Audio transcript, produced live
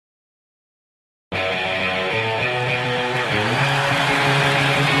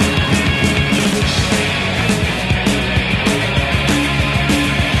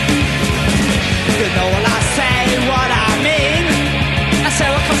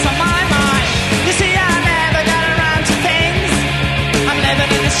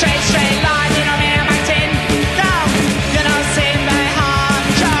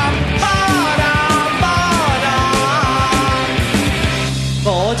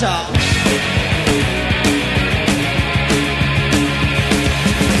Boredom.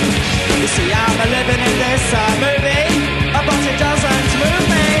 You see, I'm living in this movie, but it doesn't move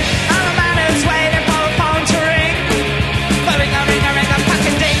me. I'm a man who's waiting for a phone to ring. Ring a ring a ring a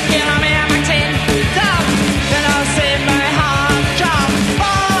fucking ding. You know me, I'm acting dumb. Then I'll see my heart jump.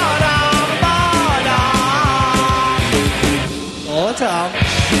 Boredom, boredom, boredom.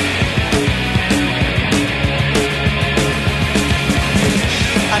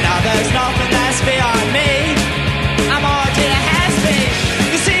 And now there's nothing that's beyond me. I'm already a has-been.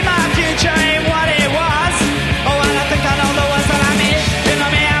 You see, my future ain't what it was. Oh, and I think I know the words that I mean. You know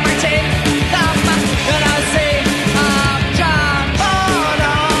me, I'm acting dumb. Then I'll see I'm jump.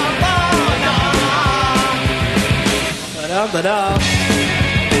 Boredom, boredom, boredom, boredom.